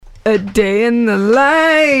A day in the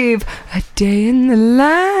life, a day in the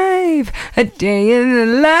life, a day in the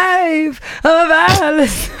life of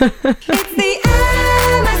Allison. It's the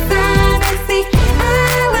Allison, it's the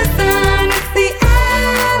Allison, it's the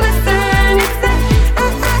Allison, it's the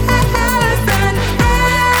Allison,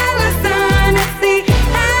 Allison, it's the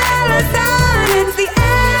Allison, it's the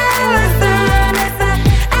Allison, it's the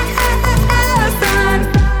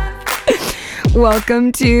Allison.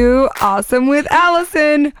 Welcome to Awesome with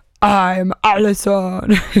Allison. I'm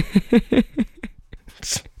Allison.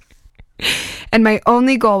 And my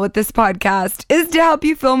only goal with this podcast is to help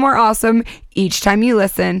you feel more awesome each time you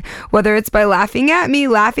listen. Whether it's by laughing at me,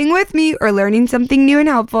 laughing with me, or learning something new and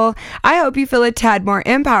helpful, I hope you feel a tad more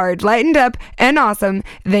empowered, lightened up, and awesome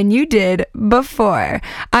than you did before.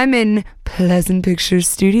 I'm in Pleasant Pictures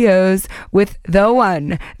Studios with the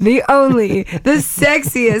one, the only, the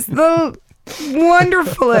sexiest, the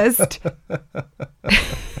wonderfulest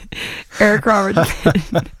Eric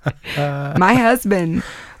Robertson. My husband,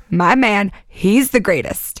 my man, he's the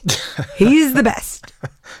greatest. He's the best.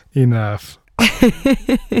 Enough.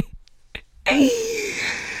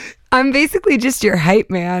 I'm basically just your hype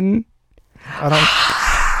man.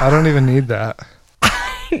 I don't even need that.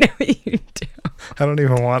 I know you do. I don't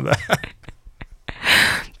even want that.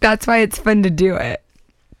 That's why it's fun to do it.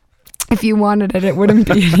 If you wanted it, it wouldn't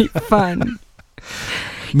be any fun.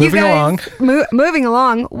 Moving along. Moving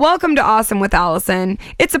along. Welcome to Awesome with Allison.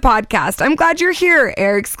 It's a podcast. I'm glad you're here.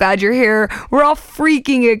 Eric's glad you're here. We're all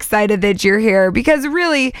freaking excited that you're here because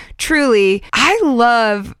really, truly, I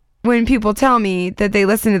love when people tell me that they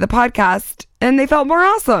listen to the podcast and they felt more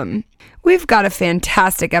awesome. We've got a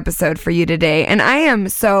fantastic episode for you today, and I am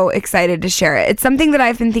so excited to share it. It's something that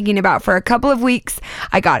I've been thinking about for a couple of weeks.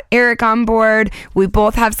 I got Eric on board. We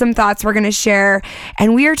both have some thoughts we're going to share,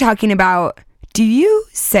 and we are talking about, do you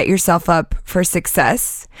set yourself up for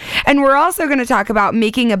success? And we're also going to talk about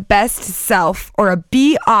making a best self or a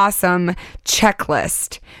be awesome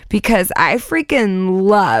checklist because I freaking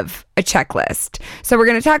love a checklist. So we're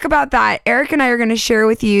going to talk about that. Eric and I are going to share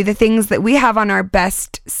with you the things that we have on our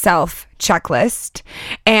best self checklist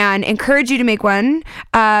and encourage you to make one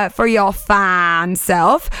for your fine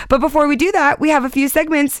self. But before we do that, we have a few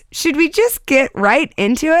segments. Should we just get right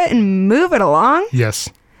into it and move it along? Yes.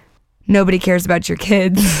 Nobody cares about your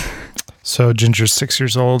kids. So Ginger's 6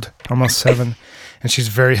 years old, almost 7, and she's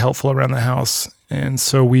very helpful around the house. And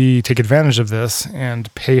so we take advantage of this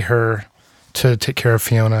and pay her to take care of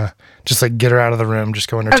Fiona. Just like get her out of the room, just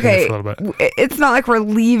go entertain her for a little bit. It's not like we're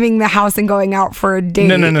leaving the house and going out for a date.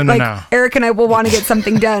 No. Eric and I will want to get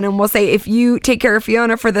something done, and we'll say, if you take care of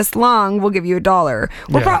Fiona for this long, we'll give you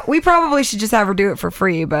 $1. We probably should just have her do it for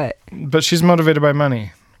free, but she's motivated by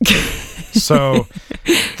money. So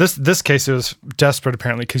this case, it was desperate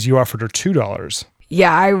apparently because you offered her $2.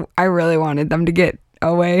 Yeah, I really wanted them to get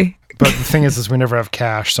away. But the thing is we never have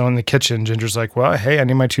cash. So in the kitchen, Ginger's like, well, hey, I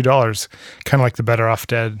need my $2. Kind of like the Better Off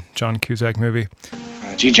Dead John Cusack movie.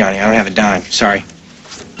 Gee, Johnny, I don't have a dime. Sorry.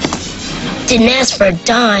 Didn't ask for a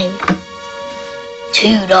dime.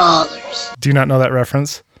 $2. Do you not know that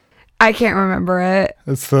reference? I can't remember it.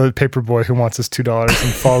 It's the paper boy who wants his $2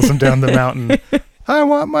 and follows him down the mountain. I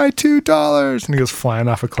want my $2. And he goes flying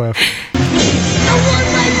off a cliff. I want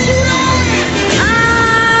my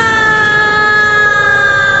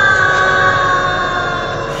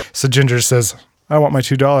 $2. So Ginger says, I want my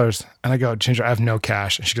 $2. And I go, Ginger, I have no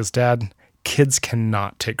cash. And she goes, Dad, kids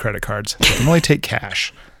cannot take credit cards. They can only take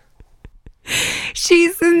cash.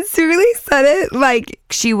 She sincerely said it like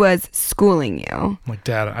she was schooling you. I'm like,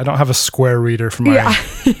 Dad, I don't have a Square reader for my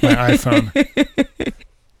iPhone.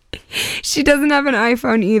 She doesn't have an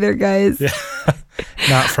iPhone either, guys. Yeah,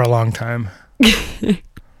 not for a long time.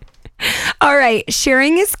 All right,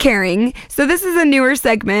 sharing is caring. So this is a newer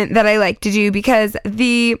segment that I like to do because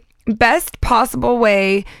the best possible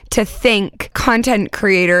way to thank content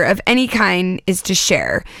creator of any kind is to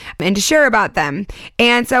share and to share about them.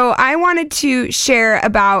 And so I wanted to share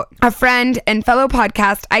about a friend and fellow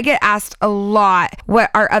podcast. I get asked a lot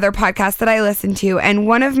what are other podcasts that I listen to. And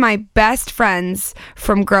one of my best friends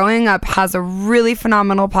from growing up has a really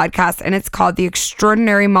phenomenal podcast, and it's called the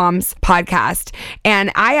Extraordinary Moms Podcast.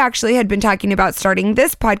 And I actually had been talking about starting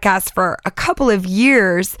this podcast for a couple of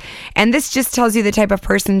years. And this just tells you the type of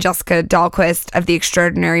person Jessica Dahlquist of the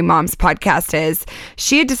Extraordinary Moms Podcast is.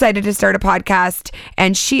 She had decided to start a podcast,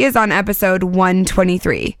 and she is on episode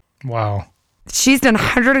 123. Wow. She's done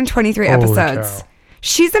 123 episodes. Cow.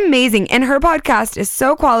 She's amazing, and her podcast is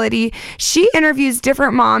so quality. She interviews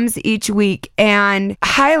different moms each week and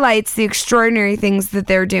highlights the extraordinary things that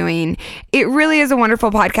they're doing. It really is a wonderful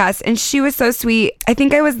podcast, and she was so sweet. I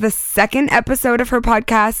think I was the second episode of her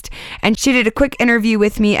podcast, and she did a quick interview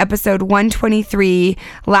with me, episode 123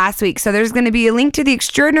 last week. So there's going to be a link to the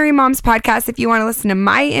Extraordinary Moms podcast if you want to listen to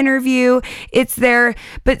my interview. It's there.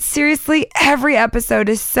 But seriously, every episode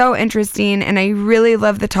is so interesting, and I really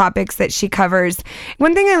love the topics that she covers.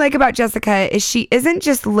 One thing I like about Jessica is she isn't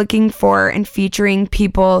just looking for and featuring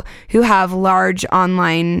people who have large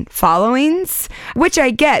online followings, which I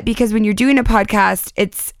get, because when you're doing a podcast,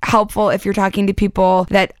 it's helpful if you're talking to people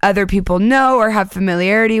that other people know or have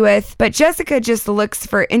familiarity with. But Jessica just looks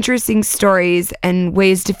for interesting stories and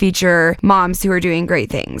ways to feature moms who are doing great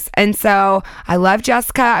things. And so I love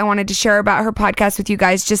Jessica. I wanted to share about her podcast with you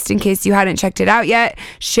guys just in case you hadn't checked it out yet.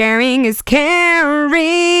 Sharing is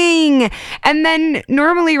caring. And then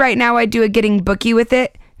normally right now I do a getting booky with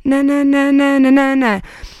it. Na na na na na na na.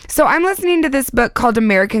 So I'm listening to this book called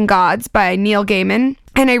American Gods by Neil Gaiman.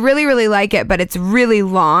 And I really, really like it, but it's really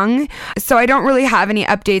long. So I don't really have any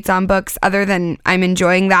updates on books other than I'm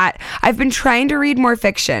enjoying that. I've been trying to read more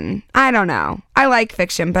fiction. I don't know. I like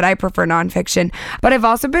fiction, but I prefer nonfiction. But I've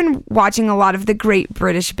also been watching a lot of The Great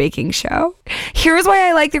British Baking Show. Here's why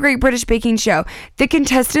I like The Great British Baking Show. The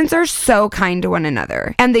contestants are so kind to one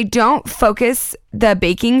another, and they don't focus the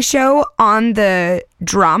baking show on the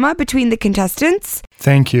drama between the contestants.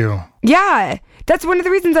 Thank you. Yeah. That's one of the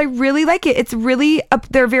reasons I really like it. It's really,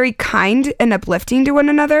 they're very kind and uplifting to one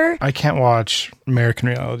another. I can't watch American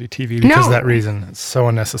reality TV because of that reason. It's so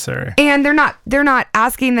unnecessary. And they're not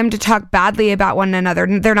asking them to talk badly about one another.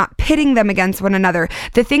 They're not pitting them against one another.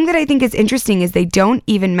 The thing that I think is interesting is they don't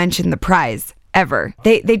even mention the prize. Ever.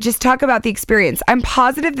 They just talk about the experience. I'm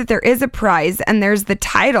positive that there is a prize and there's the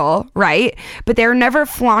title, right? But they're never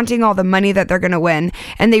flaunting all the money that they're going to win.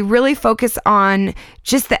 And they really focus on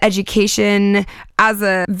just the education. As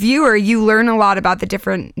a viewer, you learn a lot about the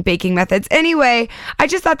different baking methods. Anyway, I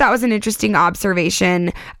just thought that was an interesting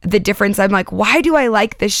observation. The difference. I'm like, why do I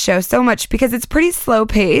like this show so much? Because it's pretty slow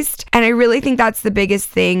paced. And I really think that's the biggest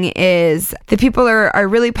thing is the people are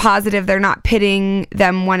really positive. They're not pitting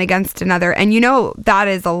them one against another. And you know, that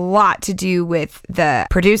is a lot to do with the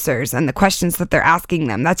producers and the questions that they're asking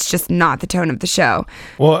them. That's just not the tone of the show.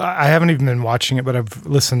 Well, I haven't even been watching it, but I've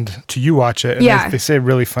listened to you watch it. And they say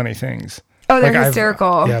really funny things. Oh, they're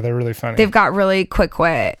hysterical. Yeah, they're really funny. They've got really quick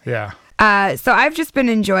wit. Yeah. So I've just been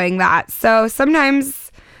enjoying that. So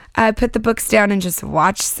sometimes I put the books down and just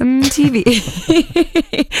watch some TV.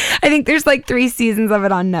 I think there's like 3 seasons of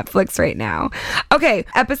it on Netflix right now. Okay,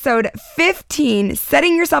 episode 15,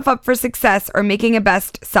 setting yourself up for success or making a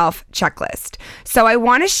best self checklist. So I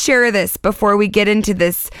want to share this before we get into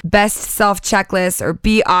this best self checklist or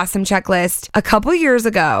be awesome checklist. A couple years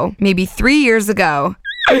ago, maybe 3 years ago,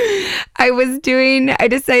 I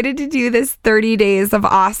decided to do this 30 days of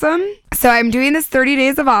awesome. So I'm doing this 30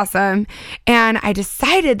 days of awesome, and I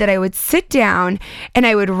decided that I would sit down and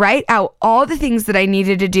I would write out all the things that I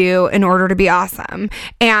needed to do in order to be awesome.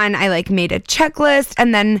 And I made a checklist,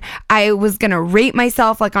 and then I was going to rate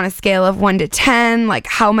myself on a scale of 1 to 10,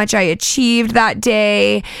 how much I achieved that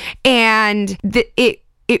day. And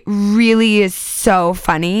it really is so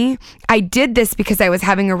funny. I did this because I was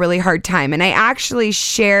having a really hard time. And I actually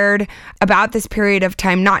shared about this period of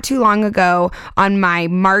time not too long ago on my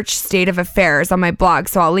March State of Affairs on my blog.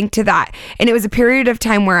 So I'll link to that. And it was a period of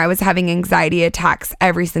time where I was having anxiety attacks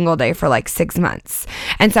every single day for 6 months.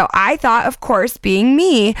 And so I thought, of course, being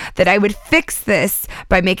me, that I would fix this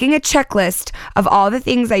by making a checklist of all the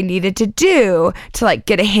things I needed to do to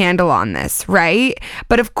get a handle on this, right?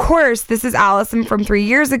 But of course, this is Allison from 3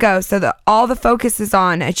 years ago, so that all the focus is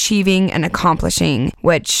on achieving and accomplishing,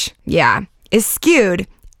 which, is skewed.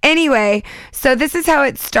 Anyway, so this is how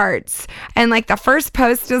it starts. And the first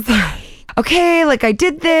post is okay, I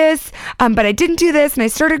did this, but I didn't do this, and I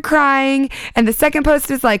started crying. And the second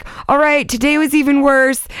post is all right, today was even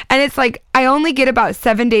worse. And it's I only get about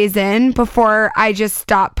 7 days in before I just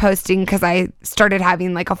stop posting because I started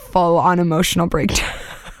having a full-on emotional breakdown.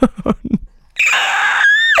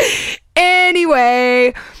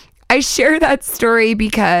 Anyway, I share that story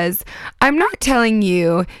because I'm not telling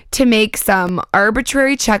you to make some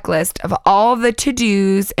arbitrary checklist of all the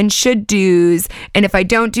to-dos and should-dos, and if I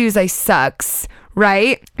don't do's, I sucks,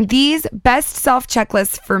 right? These best self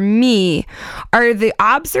checklists for me are the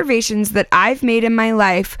observations that I've made in my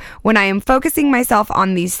life when I am focusing myself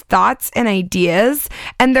on these thoughts and ideas.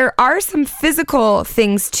 And there are some physical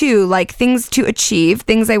things too, like things to achieve,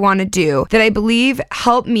 things I want to do that I believe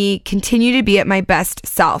help me continue to be at my best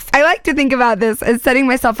self. I like to think about this as setting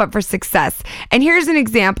myself up for success. And here's an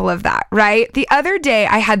example of that, right? The other day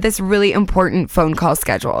I had this really important phone call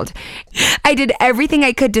scheduled. I did everything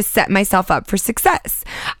I could to set myself up for success.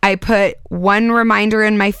 I put one reminder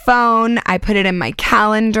in my phone. I put it in my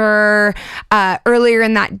calendar. Earlier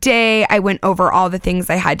in that day, I went over all the things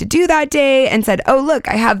I had to do that day and said, oh, look,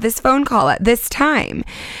 I have this phone call at this time.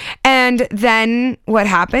 And then what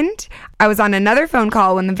happened? I was on another phone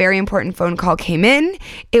call when the very important phone call came in.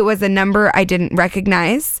 It was a number I didn't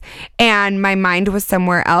recognize, and my mind was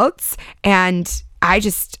somewhere else. And I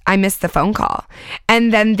missed the phone call.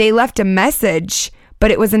 And then they left a message,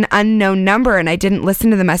 but it was an unknown number, and I didn't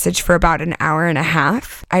listen to the message for about an hour and a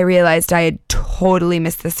half. I realized I had totally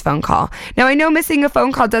missed this phone call. Now, I know missing a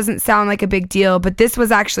phone call doesn't sound like a big deal, but this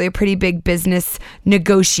was actually a pretty big business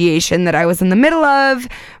negotiation that I was in the middle of.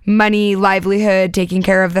 Money, livelihood, taking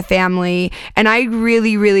care of the family. And I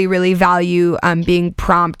really, really, really value being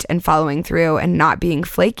prompt and following through and not being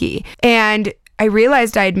flaky. And I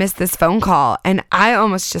realized I had missed this phone call, and I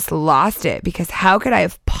almost just lost it because how could I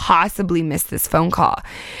have possibly missed this phone call?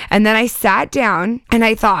 And then I sat down and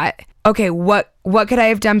I thought, okay, what could I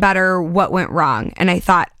have done better? What went wrong? And I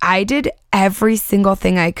thought I did every single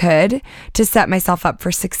thing I could to set myself up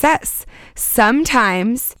for success.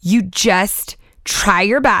 Sometimes you just try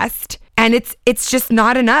your best, and it's just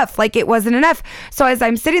not enough. Like, it wasn't enough. So as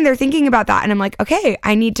I'm sitting there thinking about that, and I'm like, okay,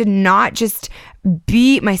 I need to not just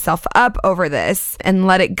beat myself up over this and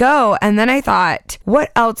let it go. And then I thought,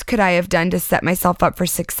 what else could I have done to set myself up for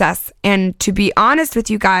success? And to be honest with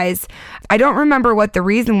you guys, I don't remember what the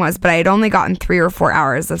reason was, but I had only gotten 3 or 4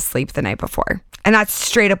 hours of sleep the night before. And that's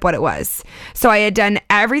straight up what it was. So I had done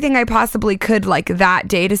everything I possibly could like that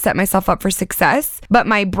day to set myself up for success, but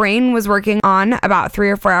my brain was working on about 3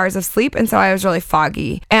 or 4 hours of sleep. And so I was really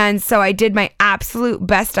foggy. And so I did my absolute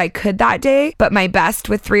best I could that day, but my best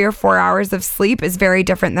with 3 or 4 hours of sleep is very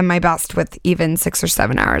different than my best with even 6 or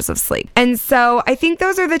 7 hours of sleep. And so I think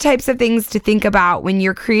those are the types of things to think about when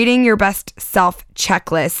you're creating your best self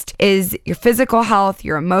checklist, is your physical health,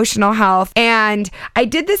 your emotional health. And I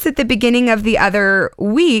did this at the beginning of the other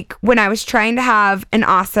week when I was trying to have an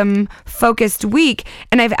awesome focused week.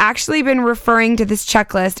 And I've actually been referring to this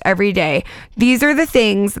checklist every day. These are the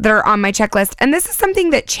things that are on my checklist. And this is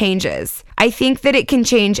something that changes. I think that it can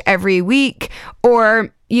change every week,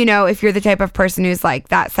 or you know, if you're the type of person who's like,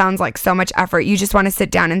 that sounds like so much effort, you just want to sit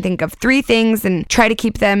down and think of 3 things and try to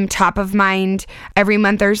keep them top of mind every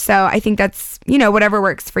month or so. I think that's, you know, whatever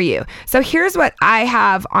works for you. So here's what I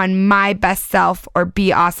have on my best self or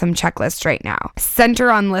be awesome checklist right now. Center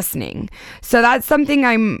on listening. So that's something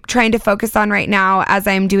I'm trying to focus on right now as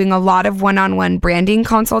I'm doing a lot of one-on-one branding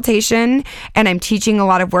consultation and I'm teaching a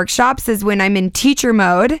lot of workshops, is when I'm in teacher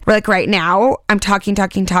mode. Like right now, I'm talking.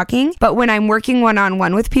 But when I'm working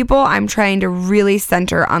one-on-one with people, I'm trying to really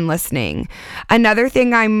center on listening. Another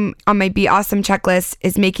thing I'm on my Be Awesome checklist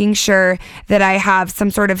is making sure that I have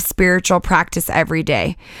some sort of spiritual practice every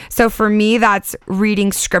day. So for me, that's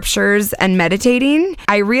reading scriptures and meditating.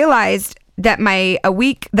 I realized that a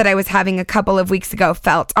week that I was having a couple of weeks ago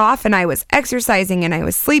felt off, and I was exercising and I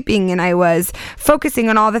was sleeping and I was focusing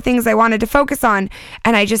on all the things I wanted to focus on,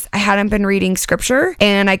 and I hadn't been reading scripture,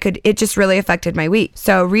 and it just really affected my week.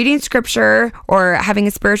 So reading scripture or having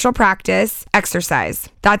a spiritual practice, exercise.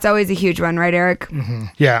 That's always a huge one, right, Eric? Mm-hmm.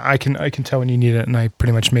 Yeah, I can tell when you need it, and I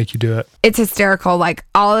pretty much make you do it. It's hysterical. Like,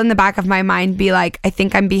 all in the back of my mind be like, I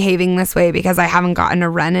think I'm behaving this way because I haven't gotten a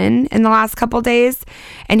run in the last couple days.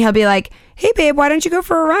 And he'll be like, hey babe, why don't you go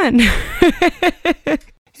for a run?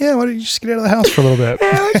 Yeah, why don't you just get out of the house for a little bit?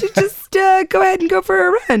 Why don't you just go ahead and go for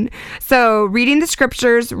a run? So reading the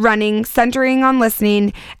scriptures, running, centering on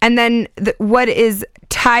listening, and then what is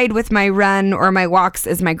tied with my run or my walks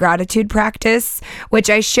is my gratitude practice, which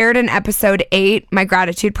I shared in episode 8, my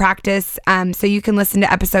gratitude practice. So you can listen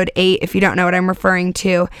to episode 8 if you don't know what I'm referring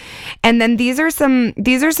to. And then these are some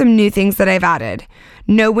new things that I've added.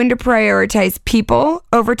 Know when to prioritize people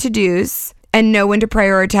over to-dos, and know when to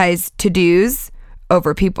prioritize to-dos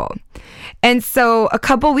over people. And so a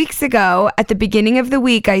couple weeks ago, at the beginning of the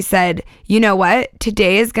week, I said, you know what?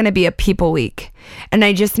 Today is going to be a people week. And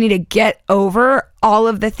I just need to get over all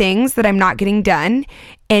of the things that I'm not getting done.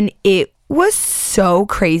 And it was so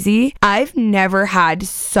crazy. I've never had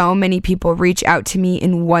so many people reach out to me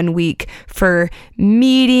in 1 week for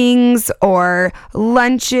meetings or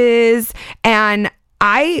lunches, and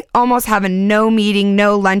I almost have a no meeting,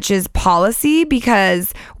 no lunches policy,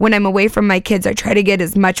 because when I'm away from my kids, I try to get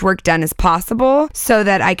as much work done as possible so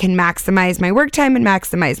that I can maximize my work time and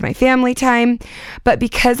maximize my family time. But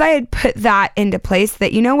because I had put that into place,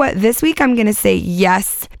 that, you know what, this week I'm going to say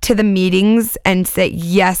yes to the meetings and say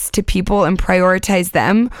yes to people and prioritize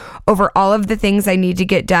them over all of the things I need to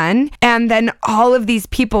get done. And then all of these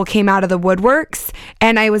people came out of the woodworks,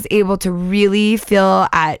 and I was able to really feel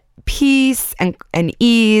at peace and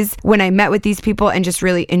ease when I met with these people, and just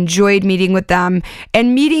really enjoyed meeting with them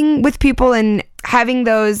and meeting with people and having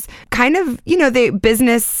those kind of, the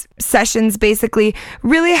business sessions basically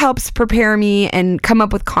really helps prepare me and come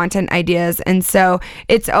up with content ideas. And so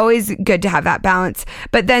it's always good to have that balance.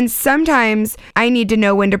 But then sometimes I need to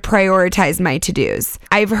know when to prioritize my to-dos.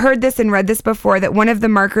 I've heard this and read this before, that one of the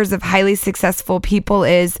markers of highly successful people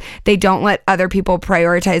is they don't let other people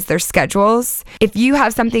prioritize their schedules. If you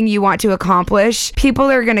have something you want to accomplish, people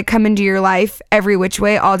are going to come into your life every which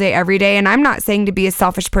way, all day, every day. And I'm not saying to be a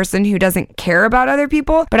selfish person who doesn't care about other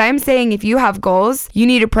people, but I'm saying if you have goals, you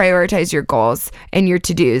need to prioritize your goals and your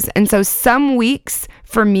to-dos. And so some weeks,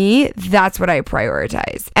 for me, that's what I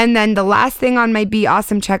prioritize. And then the last thing on my Be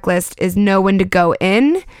Awesome checklist is know when to go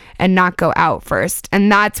in and not go out first. And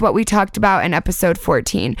that's what we talked about in episode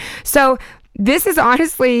 14. So this is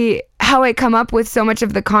honestly how I come up with so much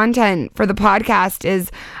of the content for the podcast.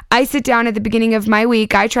 Is I sit down at the beginning of my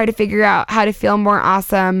week, I try to figure out how to feel more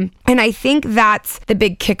awesome. And I think that's the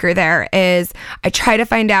big kicker there, is I try to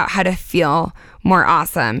find out how to feel more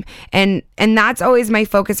awesome. And that's always my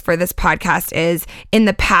focus for this podcast. Is in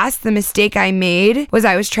the past, the mistake I made was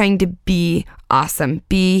I was trying to be awesome,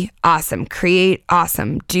 create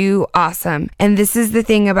awesome, do awesome. And this is the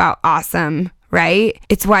thing about awesome, right?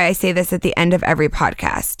 It's why I say this at the end of every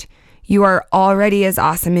podcast. You are already as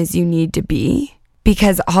awesome as you need to be,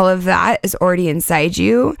 because all of that is already inside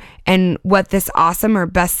you. And what this awesome or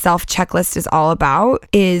best self checklist is all about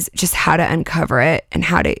is just how to uncover it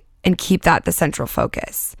and keep that the central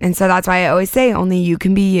focus. And so that's why I always say only you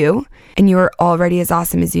can be you, and you are already as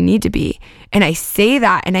awesome as you need to be. And I say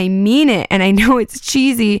that and I mean it, and I know it's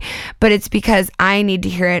cheesy, but it's because I need to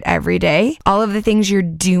hear it every day. All of the things you're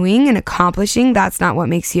doing and accomplishing, that's not what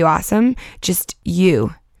makes you awesome. Just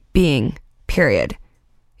you being, period.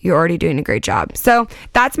 You're already doing a great job. So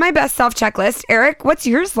that's my best self checklist. Eric, what's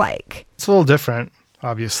yours like? It's a little different,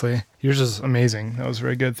 obviously. Yours is amazing. That was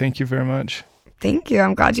very good. Thank you very much. Thank you.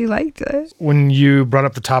 I'm glad you liked it. When you brought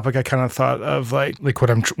up the topic, I kind of thought of like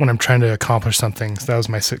when I'm trying to accomplish something. So that was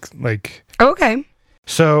my Okay.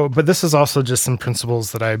 So, but this is also just some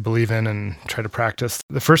principles that I believe in and try to practice.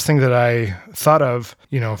 The first thing that I thought of,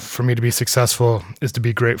 for me to be successful is to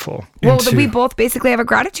be grateful. Well, we both basically have a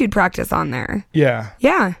gratitude practice on there. Yeah.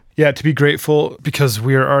 Yeah. Yeah, to be grateful because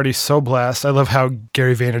we are already so blessed. I love how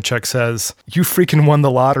Gary Vaynerchuk says, you freaking won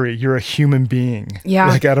the lottery. You're a human being. Yeah.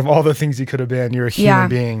 Like out of all the things you could have been, you're a human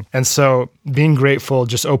being. And so being grateful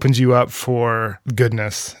just opens you up for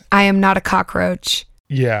goodness. I am not a cockroach.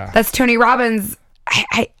 Yeah. That's Tony Robbins.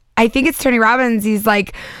 I think it's Tony Robbins. He's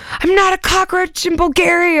like, I'm not a cockroach in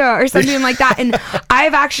Bulgaria or something like that. And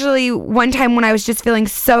I've actually, one time when I was just feeling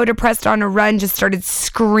so depressed on a run, just started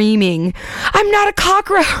screaming, I'm not a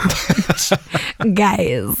cockroach.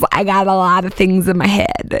 Guys, I got a lot of things in my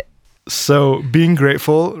head. So being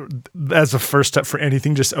grateful as a first step for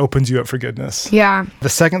anything just opens you up for goodness. Yeah. The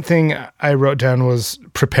second thing I wrote down was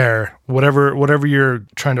prepare. Whatever you're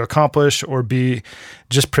trying to accomplish or be,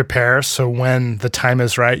 just prepare. So when the time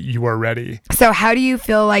is right, you are ready. So how do you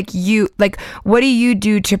feel like what do you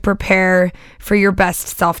do to prepare for your best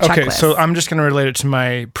self checklist? Okay, so I'm just going to relate it to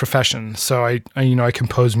my profession. So I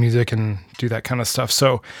compose music and do that kind of stuff.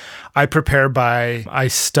 So I prepare I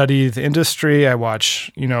study the industry. I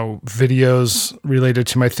watch, videos related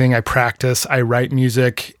to my thing. I practice, I write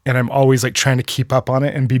music, and I'm always like trying to keep up on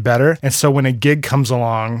it and be better. And so when a gig comes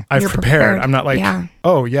along, I've prepared. I'm not like,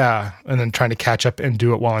 oh yeah, and then trying to catch up and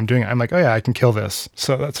do it while I'm doing it. I'm like, oh yeah, I can kill this.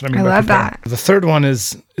 So that's what I mean by prepare. That. The third one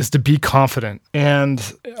is to be confident.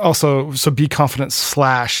 And also, so be confident /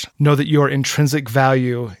 know that your intrinsic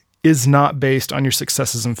value is not based on your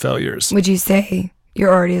successes and failures. Would you say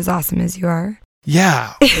you're already as awesome as you are?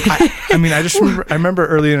 Yeah. I remember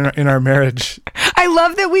early in our marriage. I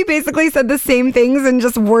love that we basically said the same things and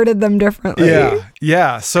just worded them differently.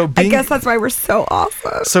 Yeah. So I guess that's why we're so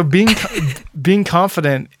awesome. So being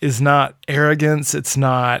confident is not arrogance. It's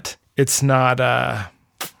not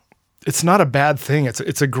it's not a bad thing.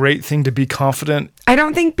 It's a great thing to be confident. I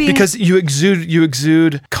don't think because you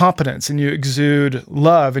exude competence and you exude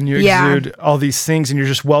love and you exude all these things and you're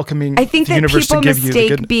just welcoming I think the that universe people to give you the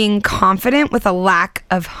mistake good. being confident with a lack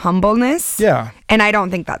of humbleness. Yeah. And I don't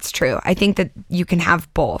think that's true. I think that you can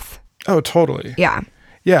have both. Oh, totally. Yeah.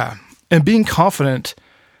 Yeah. And being confident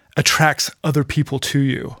attracts other people to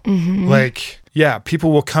you. Mm-hmm. Like, yeah,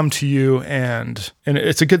 people will come to you and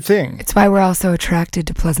it's a good thing. It's why we're all so attracted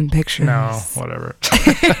to pleasant pictures. No, whatever.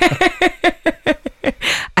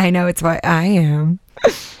 I know it's why I am.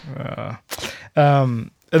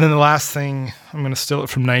 And then the last thing, I'm going to steal it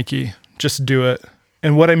from Nike. Just do it.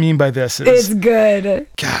 And what I mean by this is, It's good.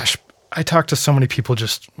 gosh, I talk to so many people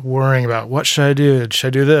just worrying about what should I do? Should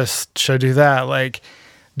I do this? Should I do that? Like,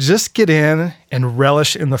 just get in and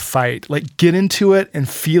relish in the fight. Like, get into it and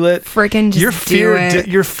feel it. Freaking just do it.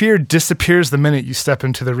 Your fear disappears the minute you step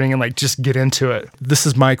into the ring and like just get into it. This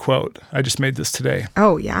is my quote. I just made this today.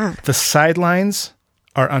 Oh, yeah. The sidelines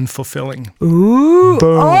are unfulfilling. Ooh.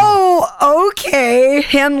 Boom. Oh, okay.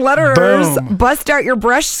 Hand letters. Boom. Bust out your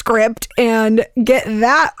brush script and get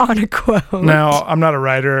that on a quote. Now, I'm not a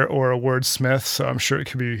writer or a wordsmith, so I'm sure it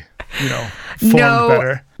could be, formed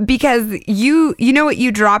better. Because you know what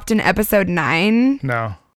you dropped in episode 9?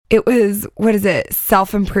 No. It was, what is it?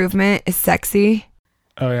 Self-improvement is sexy.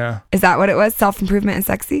 Oh, yeah. Is that what it was? Self-improvement is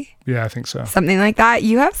sexy? Yeah, I think so. Something like that.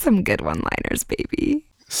 You have some good one-liners, baby.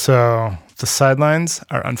 So the sidelines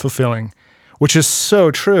are unfulfilling, which is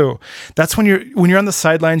so true. That's when you're on the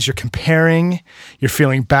sidelines, you're comparing, you're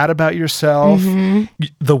feeling bad about yourself. Mm-hmm.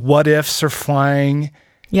 The what ifs are flying.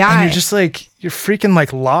 Yeah. And you're just like, you're freaking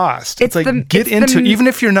like lost. It's like, get into it. Even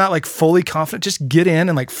if you're not like fully confident, just get in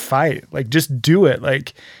and like fight. Like, just do it.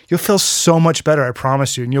 Like, you'll feel so much better, I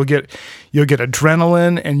promise you. And you'll get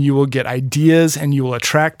adrenaline and you will get ideas and you will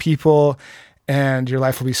attract people. And your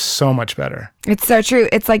life will be so much better. It's so true.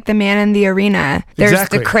 It's like the man in the arena. There's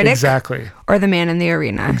exactly, the critic exactly. or the man in the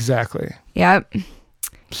arena. Exactly. Yep.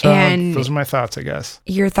 So And those are my thoughts, I guess.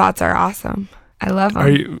 Your thoughts are awesome. I love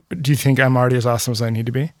them. Do you think I'm already as awesome as I need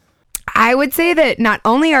to be? I would say that not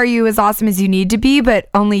only are you as awesome as you need to be, but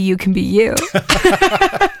only you can be you.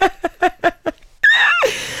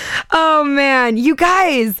 Oh, man. You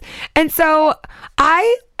guys. And so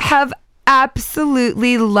I have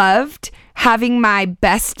absolutely loved having my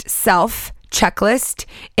best self checklist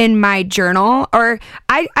in my journal, or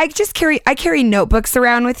I carry notebooks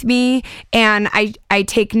around with me, and I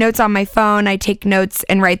take notes on my phone. I take notes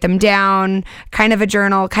and write them down, kind of a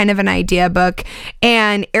journal, kind of an idea book.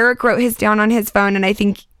 And Eric wrote his down on his phone, and I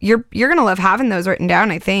think you're gonna love having those written down,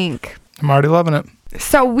 I think. I'm already loving it.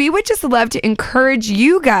 So we would just love to encourage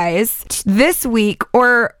you guys this week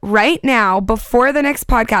or right now before the next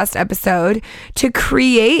podcast episode to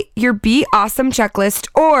create your Be Awesome checklist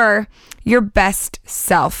or your best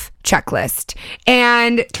self checklist.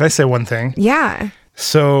 And can I say one thing? Yeah.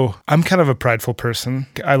 So I'm kind of a prideful person.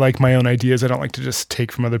 I like my own ideas. I don't like to just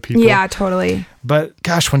take from other people. Yeah, totally. But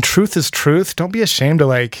gosh, when truth is truth, don't be ashamed to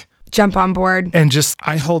like jump on board. And just,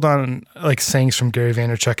 I hold on like sayings from Gary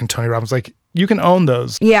Vaynerchuk and Tony Robbins, like, you can own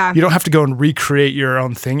those. Yeah. You don't have to go and recreate your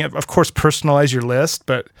own thing. Of course, personalize your list,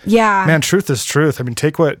 but yeah, man, truth is truth. I mean,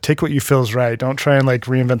 take what you feel is right. Don't try and like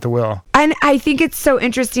reinvent the wheel. And I think it's so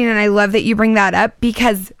interesting, and I love that you bring that up,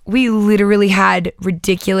 because we literally had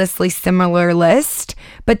ridiculously similar lists,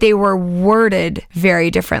 but they were worded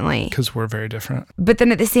very differently. Because we're very different. But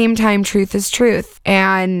then at the same time, truth is truth.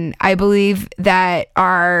 And I believe that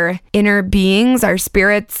our inner beings, our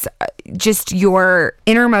spirits, just your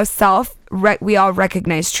innermost self, we all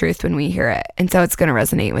recognize truth when we hear it. And so it's going to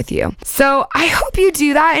resonate with you. So I hope you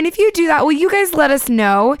do that. And if you do that, will you guys let us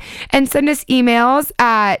know and send us emails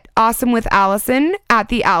at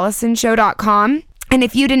awesomewithallison@theallisonshow.com. And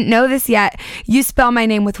if you didn't know this yet, you spell my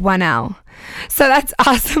name with one L. So that's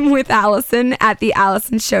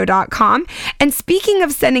awesomewithallison@theallisonshow.com. And speaking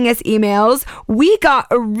of sending us emails, we got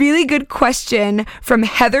a really good question from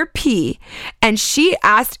Heather P. And she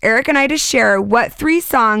asked Eric and I to share what 3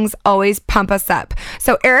 songs always pump us up.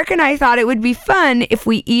 So Eric and I thought it would be fun if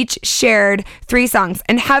we each shared 3 songs.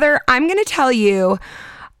 And Heather, I'm going to tell you,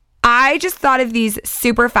 I just thought of these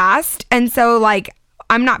super fast. And so like,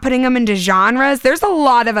 I'm not putting them into genres. There's a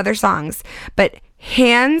lot of other songs, but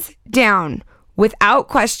hands down, without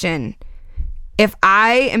question, if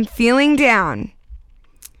I am feeling down,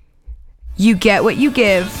 You Get What You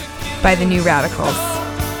Give by the New Radicals.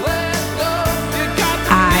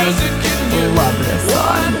 I love this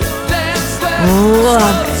song.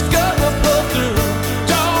 Love it.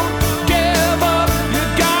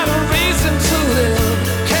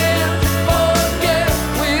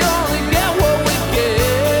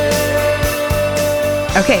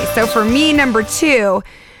 so for me, number 2,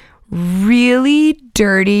 really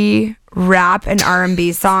dirty rap and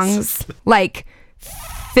R&B songs, like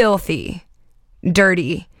filthy,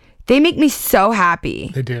 dirty. They make me so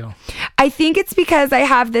happy. They do. I think it's because I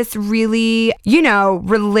have this really,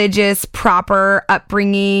 religious, proper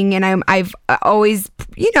upbringing, and I've always,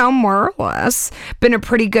 more or less been a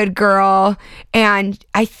pretty good girl. And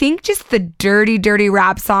I think just the dirty, dirty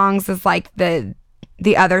rap songs is like the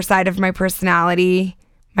other side of my personality.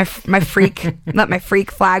 My freak, let my freak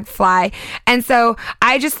flag fly. And so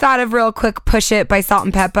I just thought of real quick Push It by Salt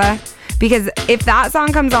and Peppa, because if that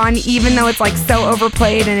song comes on, even though it's like so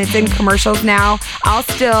overplayed and it's in commercials now, I'll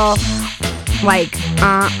still like,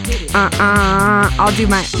 I'll do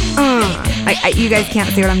my, you guys can't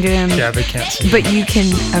see what I'm doing. Yeah, they can't see. But you can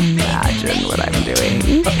imagine what I'm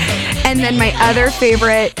doing. And then my other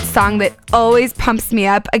favorite song that always pumps me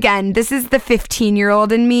up, again, this is the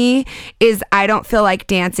 15-year-old in me, is I Don't Feel Like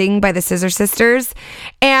Dancing by the Scissor Sisters.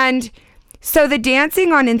 And so the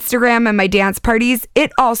dancing on Instagram and my dance parties,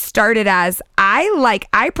 it all started as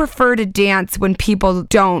I prefer to dance when people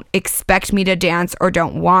don't expect me to dance or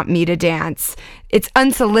don't want me to dance. It's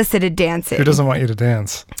unsolicited dancing. Who doesn't want you to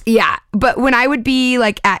dance? Yeah. But when I would be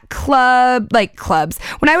like at clubs,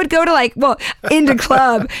 when I would go to into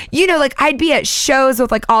club, I'd be at shows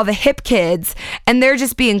with like all the hip kids and they're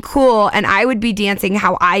just being cool. And I would be dancing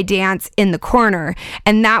how I dance in the corner.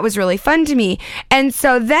 And that was really fun to me. And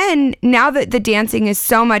so then now that the dancing is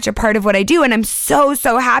so much a part of what I do, and I'm so,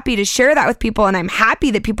 so happy to share that with people, and I'm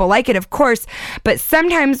happy that people like it, of course. But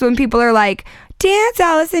sometimes when people are like, dance,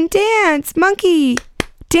 Allison, dance, monkey,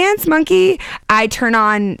 dance, monkey, I turn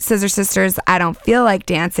on Scissor Sisters, I Don't Feel Like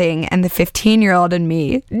Dancing, and the 15-year-old in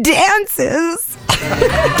me dances. I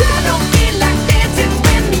don't feel like dancing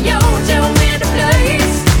when you're doing a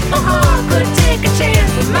place. My heart could take a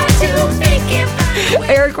chance with my 2 feet can't find.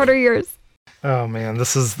 Eric, what are yours? Oh man,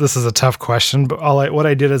 this is a tough question. But what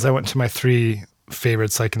I did is I went to my 3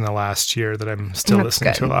 favorites like in the last year that I'm still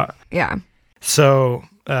listening to a lot. Yeah. So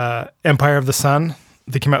Empire of the Sun,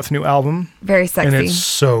 they came out with a new album. Very sexy. And it's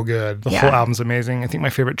so good. The Yeah. whole album's amazing. I think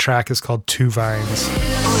my favorite track is called Two Vines.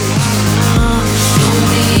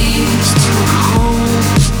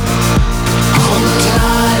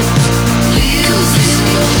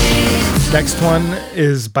 Next one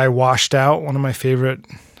is by Washed Out, one of my favorite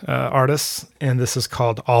artists, and this is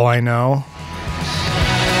called All I Know.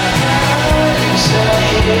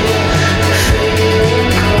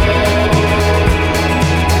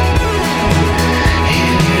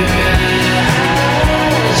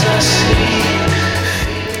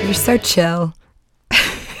 You're so chill.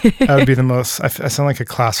 That would be the most. I sound like a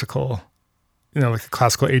classical, like a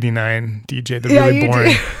classical '89 DJ. They're Yeah, really you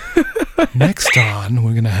boring. Next on,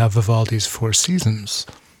 we're gonna have Vivaldi's Four Seasons.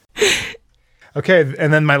 Okay,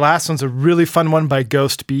 and then my last one's a really fun one by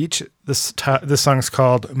Ghost Beach. This song is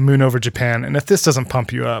called Moon Over Japan, and if this doesn't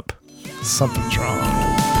pump you up, something's wrong.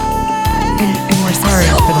 And we're sorry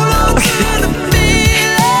for that.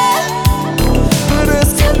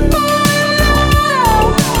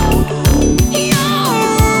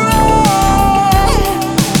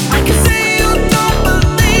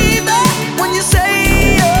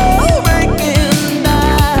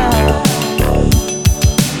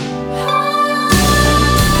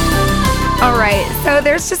 So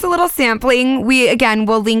there's just a little sampling. We, again,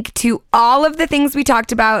 will link to all of the things we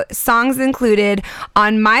talked about, songs included,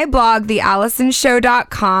 on my blog,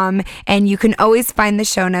 theallisonshow.com, and you can always find the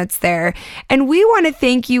show notes there. And we want to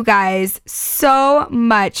thank you guys so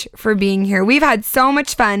much for being here. We've had so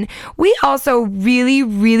much fun. We also really,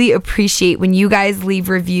 really appreciate when you guys leave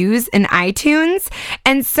reviews in iTunes.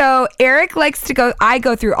 And so Eric likes to I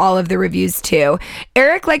go through all of the reviews too.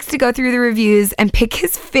 Eric likes to go through the reviews and pick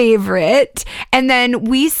his favorite, and then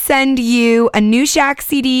we send you a New Shack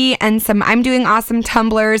CD and some I'm Doing Awesome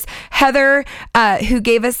tumblers. Heather, who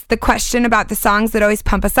gave us the question about the songs that always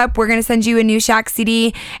pump us up, we're going to send you a New Shack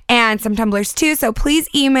CD and some tumblers too. So please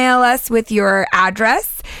email us with your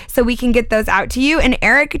address so we can get those out to you. And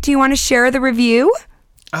Eric, do you want to share the review?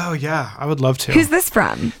 Oh yeah, I would love to. Who's this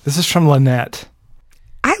from? This is from Lynette.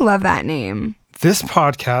 I love that name. This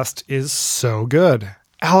podcast is so good.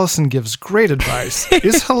 Allison gives great advice,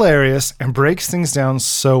 is hilarious, and breaks things down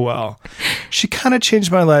so well. She kind of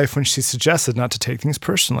changed my life when she suggested not to take things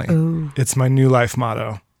personally. Ooh. It's my new life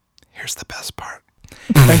motto. Here's the best part.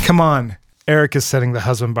 And come on, Eric is setting the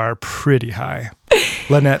husband bar pretty high.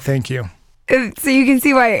 Lynette, thank you. So you can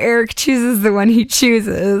see why Eric chooses the one he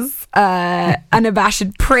chooses.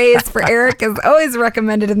 Unabashed praise for Eric is always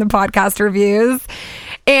recommended in the podcast reviews.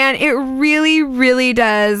 And it really, really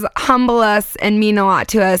does humble us and mean a lot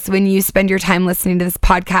to us when you spend your time listening to this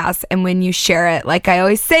podcast and when you share it. Like I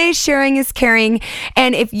always say, sharing is caring.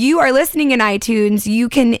 And if you are listening in iTunes, you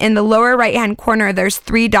can, in the lower right-hand corner, there's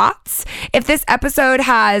 3 dots. If this episode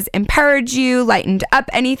has empowered you, lightened up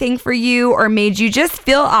anything for you, or made you just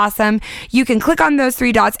feel awesome, you can click on those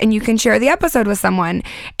 3 dots and you can share the episode with someone.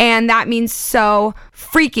 And that means so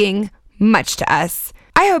freaking much to us.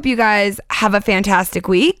 I hope you guys have a fantastic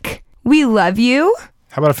week. We love you.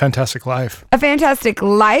 How about a fantastic life? A fantastic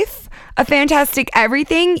life, a fantastic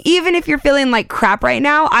everything. Even if you're feeling like crap right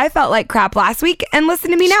now, I felt like crap last week, and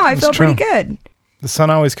listen to me now, I feel pretty good. The sun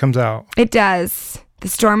always comes out. It does. The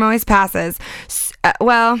storm always passes.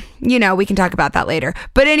 Well, we can talk about that later.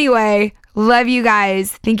 But anyway, love you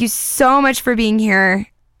guys. Thank you so much for being here.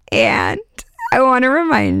 And I want to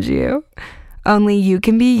remind you, only you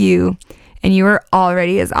can be you. And you are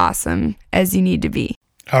already as awesome as you need to be.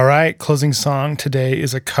 All right, closing song today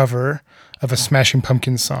is a cover of a Smashing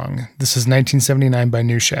Pumpkins song. This is 1979 by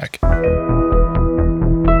New Shack.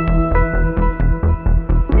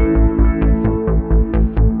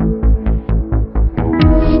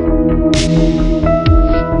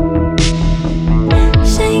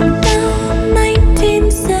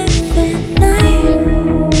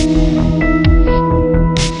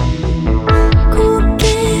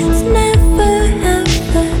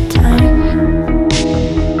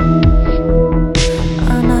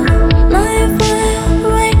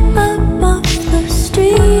 Right up off the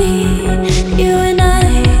street.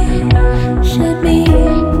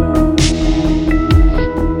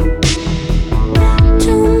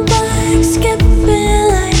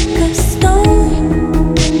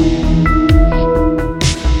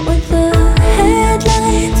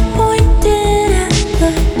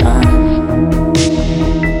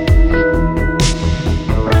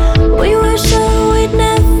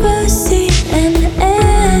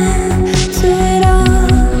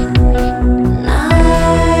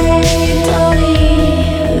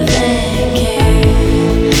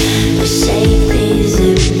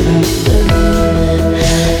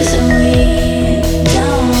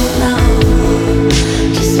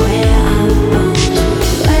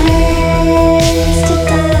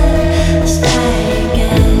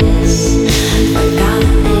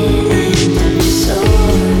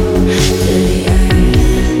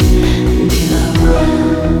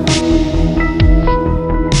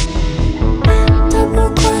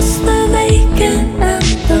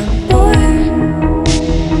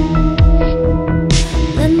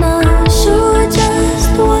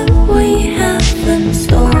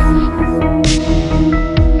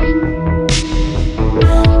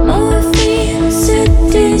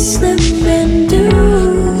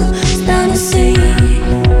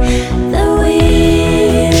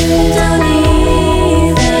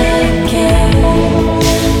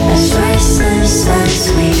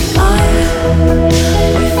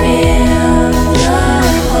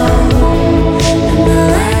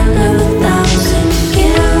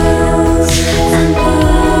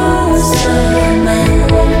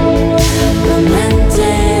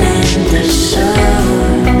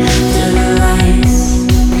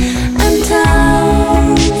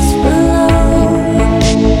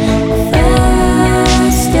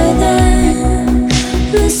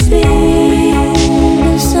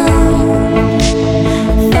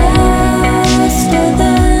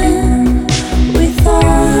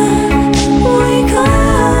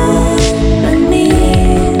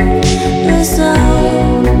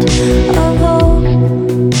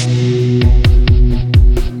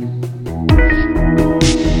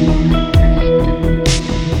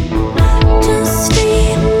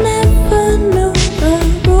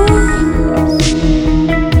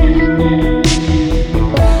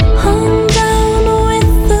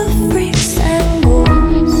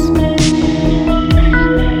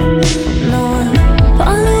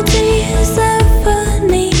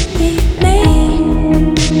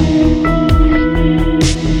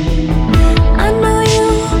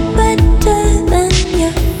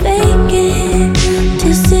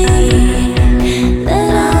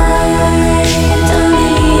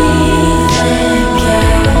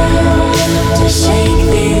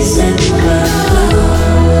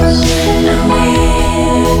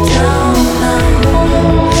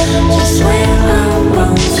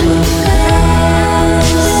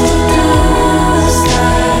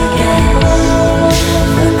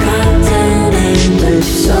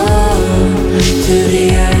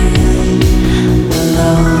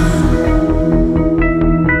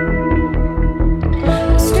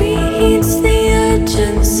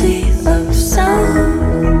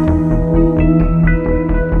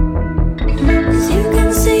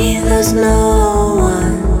 was no